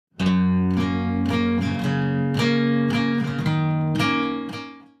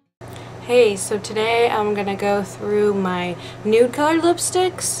Hey, so today I'm gonna go through my nude colored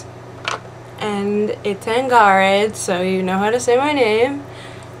lipsticks, and it's Angharad, so you know how to say my name,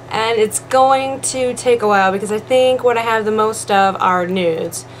 and it's going to take a while because I think what I have the most of are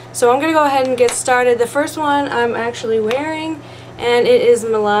nudes. So I'm gonna go ahead and get started. The first one I'm actually wearing, and it is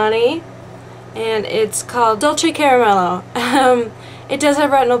Milani, and it's called Dolce Caramello. It does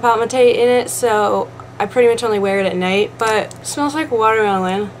have retinol palmitate in it, so I pretty much only wear it at night, but it smells like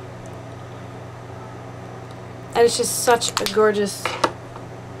watermelon. And it's just such a gorgeous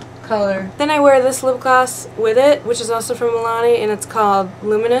color. Then I wear this lip gloss with it, which is also from Milani, and it's called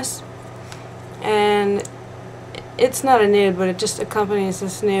Luminous. And it's not a nude, but it just accompanies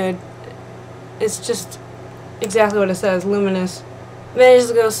this nude. It's just exactly what it says, luminous. They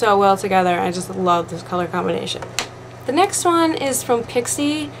just go so well together. I just love this color combination. The next one is from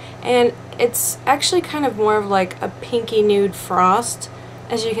Pixie, and it's actually kind of more of like a pinky nude frost,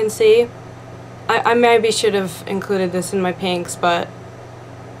 as you can see. I maybe should have included this in my pinks, but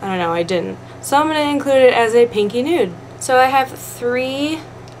I don't know, I didn't. So I'm going to include it as a pinky nude. So I have 3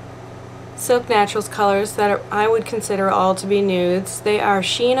 Silk Naturals colors that I would consider all to be nudes. They are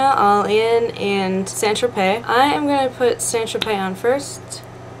Sheena, All In, and Saint Tropez. I am going to put Saint Tropez on first.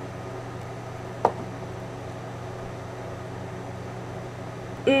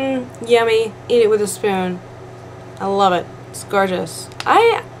 Yummy. Eat it with a spoon. I love it. It's gorgeous.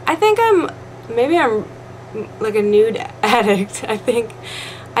 I think maybe I'm like a nude addict. I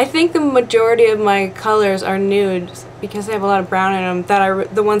think the majority of my colors are nudes because they have a lot of brown in them,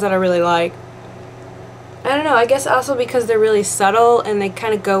 the ones that I really like. I don't know, I guess also because they're really subtle and they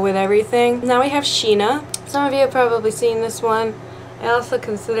kind of go with everything. Now we have Sheena. Some of you have probably seen this one. I also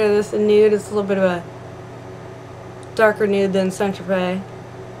consider this a nude. It's a little bit of a darker nude than Saint Tropez.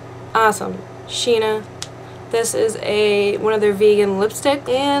 Awesome. Sheena. This is one of their vegan lipsticks.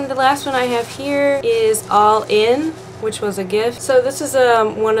 And the last one I have here is All In, which was a gift. So this is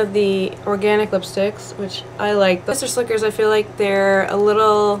one of the organic lipsticks, which I like. Mr. Slickers, I feel like they're a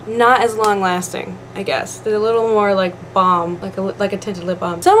little not as long lasting, I guess. They're a little more like balm, like a tinted lip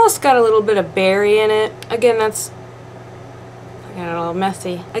balm. It's almost got a little bit of berry in it. Again, I got it all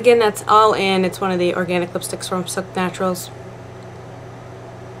messy. Again, that's All In. It's one of the organic lipsticks from Silk Naturals.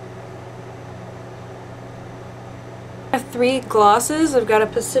 I have 3 glosses. I've got a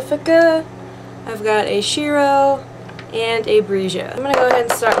Pacifica, I've got a Shiro, and a Breesia. I'm going to go ahead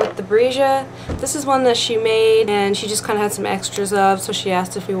and start with the Breesia. This is one that she made and she just kind of had some extras of, so she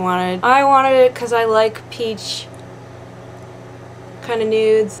asked if we wanted. I wanted it because I like peach kind of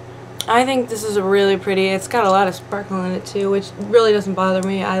nudes. I think this is really pretty. It's got a lot of sparkle in it too, which really doesn't bother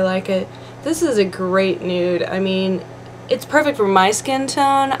me. I like it. This is a great nude. I mean, it's perfect for my skin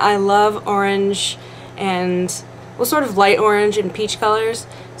tone. I love orange and, well, sort of light orange and peach colors.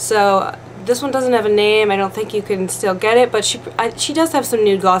 So this one doesn't have a name. I don't think you can still get it, but she does have some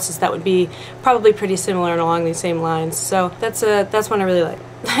nude glosses that would be probably pretty similar and along these same lines. So that's one I really like.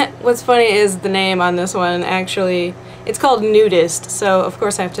 What's funny is the name on this one. Actually, it's called Nudist, so of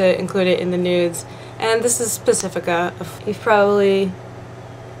course I have to include it in the nudes. And this is Pacifica.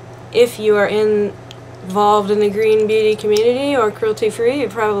 If you are involved in the green beauty community or cruelty free,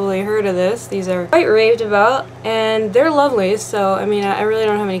 you've probably heard of this. These are quite raved about and they're lovely, so I mean I really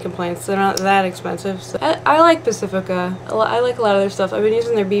don't have any complaints. They're not that expensive. So I like Pacifica. I like a lot of their stuff. I've been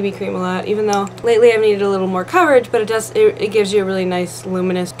using their BB cream a lot, even though lately I've needed a little more coverage, but it gives you a really nice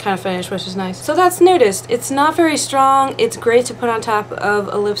luminous kind of finish, which is nice. So that's Nudist. It's not very strong. It's great to put on top of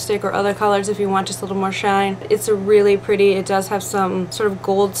a lipstick or other colors if you want just a little more shine. It's really pretty. It does have some sort of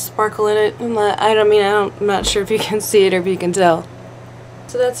gold sparkle in it. I'm not sure if you can see it or if you can tell.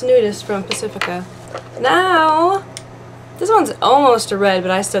 So that's Nudist from Pacifica. Now, this one's almost a red,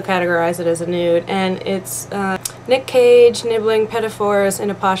 but I still categorize it as a nude, and it's Nick Cage, Nibbling Pettifours in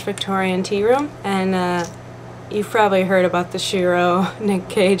a Posh Victorian Tea Room. And you've probably heard about the Shiro Nick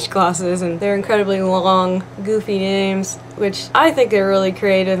Cage glosses, and they're incredibly long, goofy names, which I think are really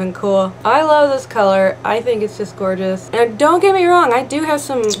creative and cool. I love this color. I think it's just gorgeous. And don't get me wrong, I do have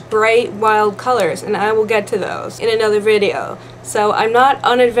some bright, wild colors, and I will get to those in another video. So I'm not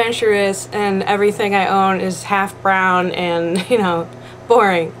unadventurous and everything I own is half brown and, you know,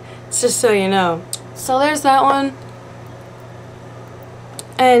 boring. It's just so you know. So there's that one.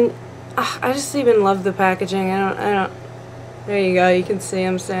 And I just even love the packaging. There you go, you can see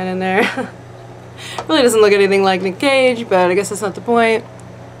him standing there. Really doesn't look anything like Nick Cage, but I guess that's not the point.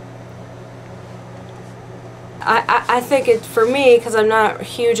 I think for me, because I'm not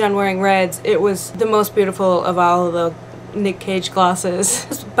huge on wearing reds, it was the most beautiful of all of the Nick Cage glosses.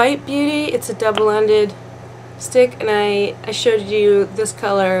 This Bite Beauty, it's a double-ended stick, and I showed you this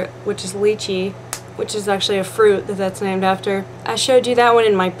color, which is lychee, which is actually a fruit that's named after. I showed you that one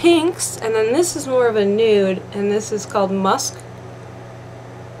in my pinks, and then this is more of a nude, and this is called musk.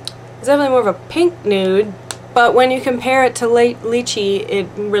 It's definitely more of a pink nude, but when you compare it to lychee, it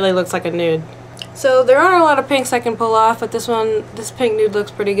really looks like a nude. So there aren't a lot of pinks I can pull off, but this pink nude looks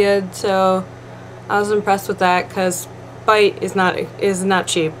pretty good, so I was impressed with that because Bite is not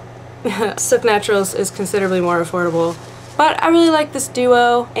cheap. Silk Naturals is considerably more affordable. But I really like this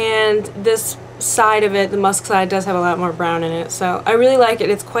duo, and this side of it, the musk side, does have a lot more brown in it, so I really like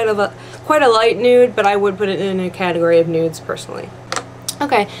it. It's quite a light nude, but I would put it in a category of nudes personally.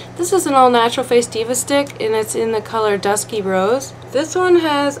 Okay, this is an all natural face diva stick, and it's in the color Dusky Rose. This one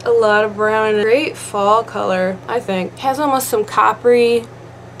has a lot of brown in it. Great fall color, I think. It has almost some coppery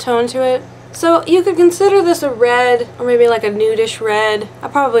tone to it. So you could consider this a red, or maybe like a nudish red. I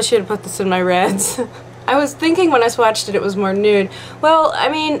probably should have put this in my reds. I was thinking when I swatched it was more nude. Well, I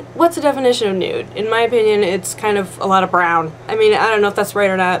mean, what's the definition of nude? In my opinion, it's kind of a lot of brown. I mean, I don't know if that's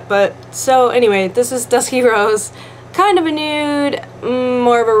right or not, but so anyway, this is Dusky Rose. Kind of a nude,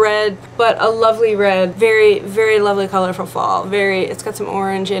 more of a red, but a lovely red. Very, very lovely color for fall. It's got some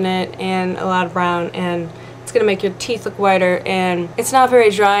orange in it and a lot of brown, and it's gonna make your teeth look whiter, and it's not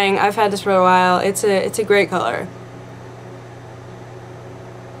very drying. I've had this for a while. It's a great color.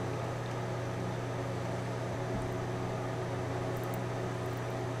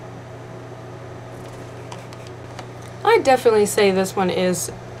 I'd definitely say this one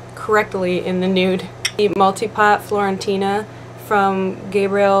is correctly in the nude. The Multipot Florentina from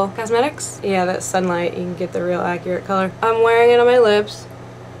Gabriel Cosmetics. Yeah, that sunlight, you can get the real accurate color. I'm wearing it on my lips.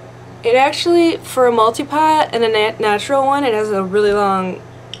 It actually, for a multi-pot and a natural one, it has a really long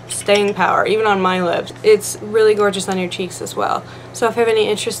staying power, even on my lips. It's really gorgeous on your cheeks as well. So if you have any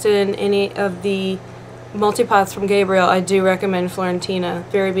interest in any of the multi-pots from Gabriel, I do recommend Florentina.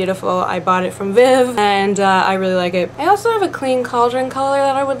 Very beautiful. I bought it from Viv, and I really like it. I also have a clean cauldron color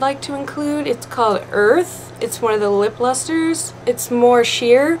that I would like to include. It's called Earth. It's one of the lip lusters. It's more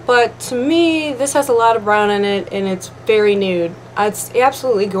sheer, but to me, this has a lot of brown in it, and it's very nude. It's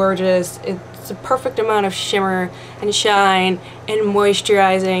absolutely gorgeous. It's a perfect amount of shimmer and shine and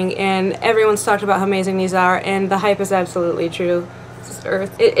moisturizing, and everyone's talked about how amazing these are, and the hype is absolutely true. This is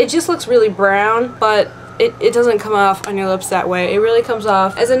Earth. It just looks really brown, but it doesn't come off on your lips that way. It really comes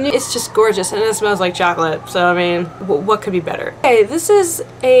off as a nude. It's just gorgeous, and it smells like chocolate, so I mean, what could be better? Okay, this is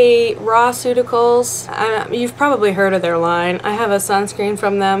a Raw Ceuticals. You've probably heard of their line. I have a sunscreen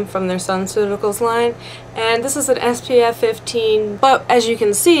from them, from their SunCeuticals line, and this is an SPF 15, but as you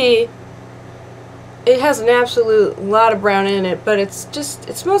can see, it has an absolute lot of brown in it, but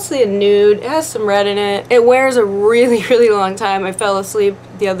it's mostly a nude. It has some red in it. It wears a really, really long time. I fell asleep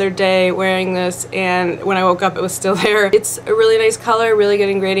the other day wearing this, and when I woke up it was still there. It's a really nice color, really good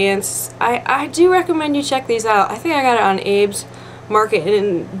ingredients. I do recommend you check these out. I think I got it on Abe's Market,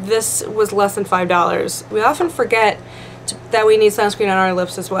 and this was less than $5. We often forget that we need sunscreen on our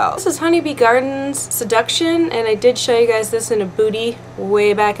lips as well. This is Honeybee Gardens Seduction, and I did show you guys this in a booty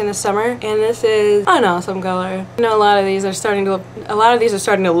way back in the summer, and this is an awesome color. I know a lot of these are starting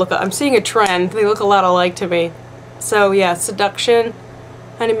to look I'm seeing a trend. They look a lot alike to me. So yeah, Seduction,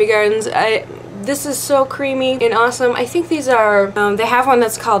 Honeybee Gardens. This is so creamy and awesome. I think these are, they have one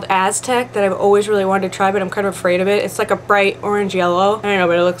that's called Aztec that I've always really wanted to try, but I'm kind of afraid of it. It's like a bright orange yellow. I don't know,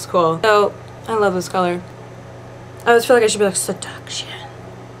 but it looks cool. So I love this color. I always feel like I should be like, Seduction.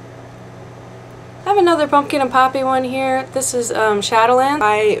 I have another pumpkin and poppy one here. This is Shadowland.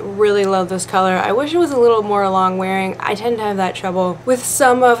 I really love this color. I wish it was a little more long wearing. I tend to have that trouble with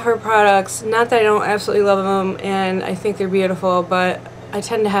some of her products. Not that I don't absolutely love them and I think they're beautiful, but I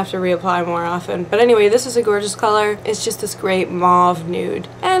tend to have to reapply more often. But anyway, this is a gorgeous color. It's just this great mauve nude.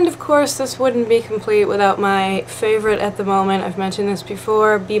 And of course, this wouldn't be complete without my favorite at the moment. I've mentioned this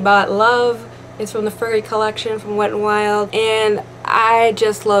before, Bebot Love. It's from the Furry collection from Wet n Wild, and I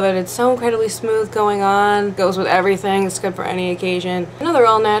just love it. It's so incredibly smooth going on. Goes with everything. It's good for any occasion. Another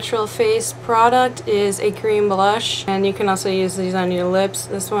all-natural face product is a cream blush, and you can also use these on your lips.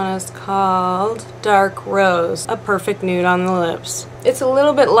 This one is called Dark Rose, a perfect nude on the lips. It's a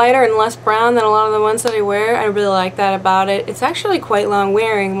little bit lighter and less brown than a lot of the ones that I wear. I really like that about it. It's actually quite long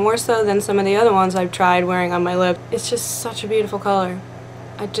wearing, more so than some of the other ones I've tried wearing on my lip. It's just such a beautiful color.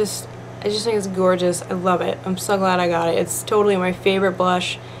 I just think it's gorgeous. I love it. I'm so glad I got it. It's totally my favorite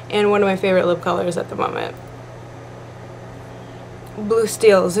blush and one of my favorite lip colors at the moment. Blue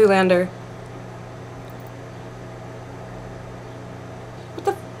Steel, Zoolander. What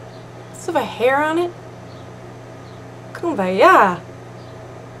the? Does it have a hair on it? Kumbaya.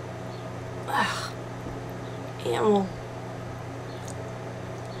 Ugh. animal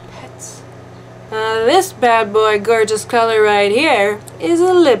pets. This bad boy gorgeous color right here is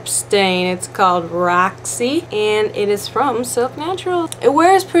a lip stain. It's called Roxy and it is from Silk Natural. It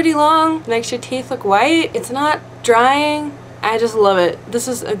wears pretty long, makes your teeth look white. It's not drying. I just love it. This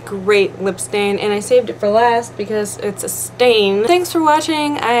is a great lip stain and I saved it for last because it's a stain. Thanks for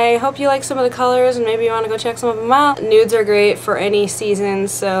watching. I hope you like some of the colors and maybe you want to go check some of them out. Nudes are great for any season,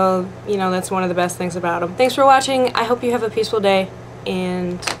 so you know that's one of the best things about them. Thanks for watching. I hope you have a peaceful day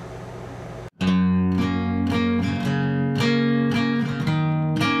and